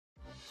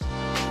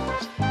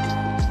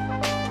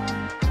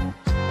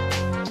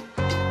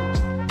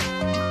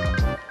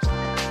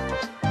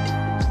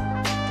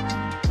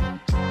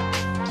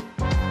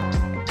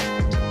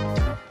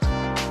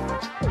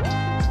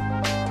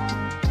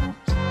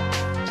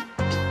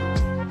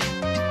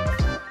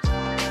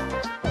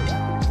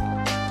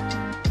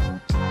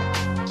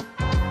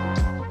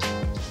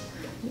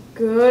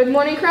Good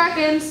morning,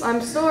 Krakens. I'm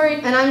Story.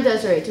 And I'm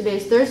Desiree. Today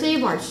is Thursday,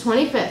 March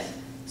 25th.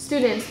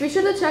 Students, be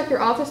sure to check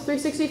your Office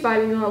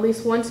 365 email at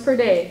least once per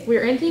day. We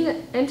are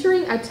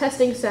entering a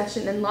testing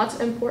session, and lots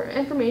of important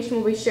information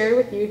will be shared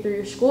with you through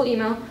your school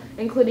email,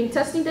 including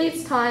testing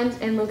dates, times,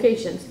 and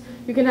locations.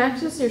 You can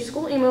access your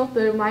school email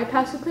through My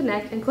Password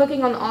Connect and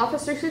clicking on the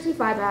Office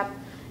 365 app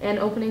and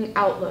opening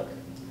Outlook.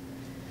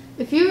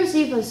 If you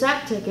receive a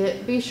SAT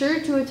ticket, be sure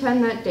to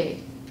attend that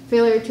day.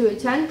 Failure to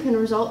attend can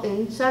result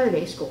in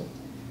Saturday school.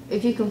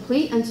 If you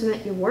complete and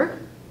submit your work,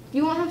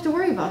 you won't have to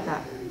worry about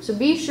that. So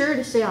be sure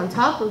to stay on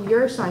top of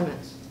your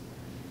assignments.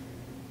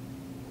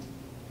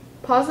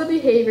 Positive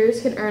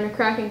behaviors can earn a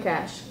Kraken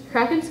Cash.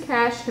 Kraken's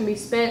Cash can be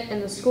spent in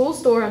the school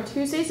store on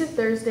Tuesdays and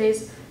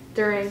Thursdays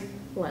during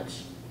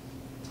lunch.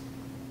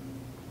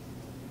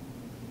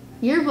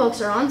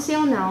 Yearbooks are on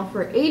sale now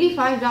for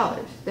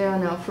 $85. They are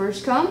now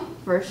first come,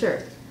 first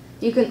served.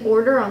 You can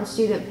order on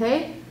Student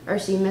Pay or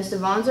see Ms.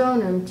 Devanzo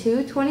in room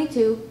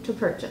 222 to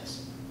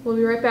purchase. We'll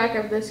be right back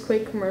after this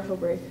quick commercial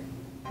break.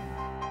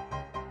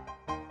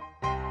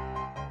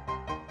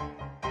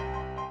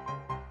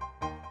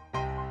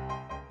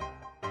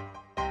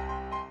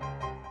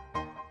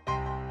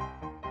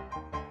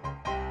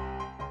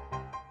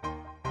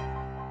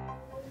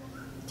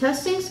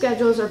 Testing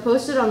schedules are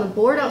posted on the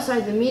board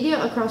outside the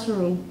media across from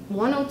room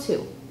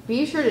 102.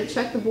 Be sure to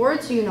check the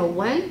board so you know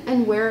when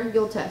and where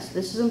you'll test.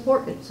 This is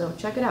important, so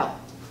check it out.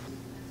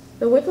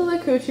 The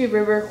Withlacoochee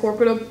River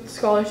Corporate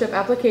Scholarship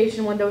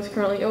application window is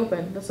currently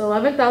open. This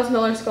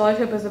 $11,000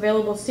 scholarship is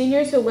available to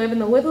seniors who live in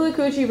the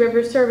Withlacoochee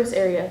River service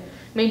area,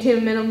 maintain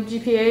a minimum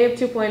GPA of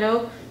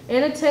 2.0,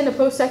 and attend a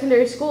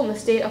post-secondary school in the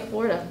state of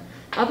Florida.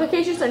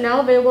 Applications are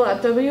now available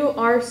at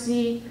WREC.net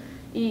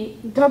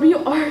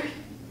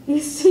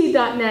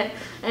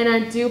and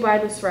are due by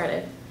this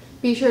Friday.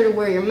 Be sure to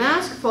wear your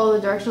mask, follow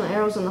the directional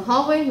arrows in the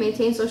hallway,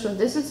 maintain social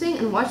distancing,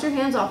 and wash your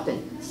hands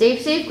often. Stay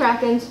safe,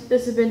 Krakens.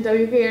 This has been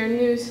WKRN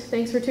News.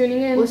 Thanks for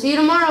tuning in. We'll see you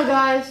tomorrow,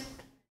 guys.